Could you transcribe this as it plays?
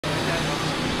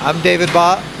I'm David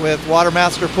Bott with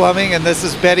Watermaster Plumbing, and this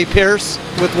is Betty Pierce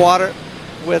with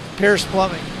Pierce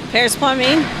Plumbing. Pierce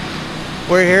Plumbing.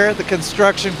 We're here at the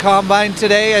construction combine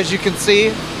today, as you can see,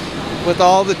 with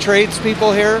all the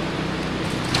tradespeople here.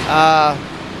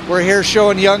 We're here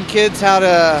showing young kids how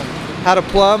to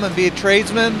plumb and be a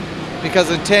tradesman, because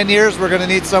in 10 years we're going to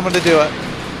need someone to do it.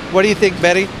 What do you think,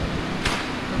 Betty?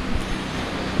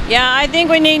 Yeah, I think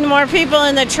we need more people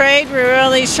in the trade. We're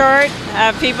really short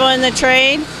of people in the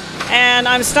trade, and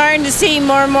I'm starting to see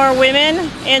more and more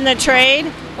women in the trade,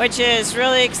 which is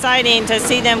really exciting to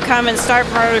see them come and start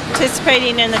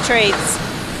participating in the trades.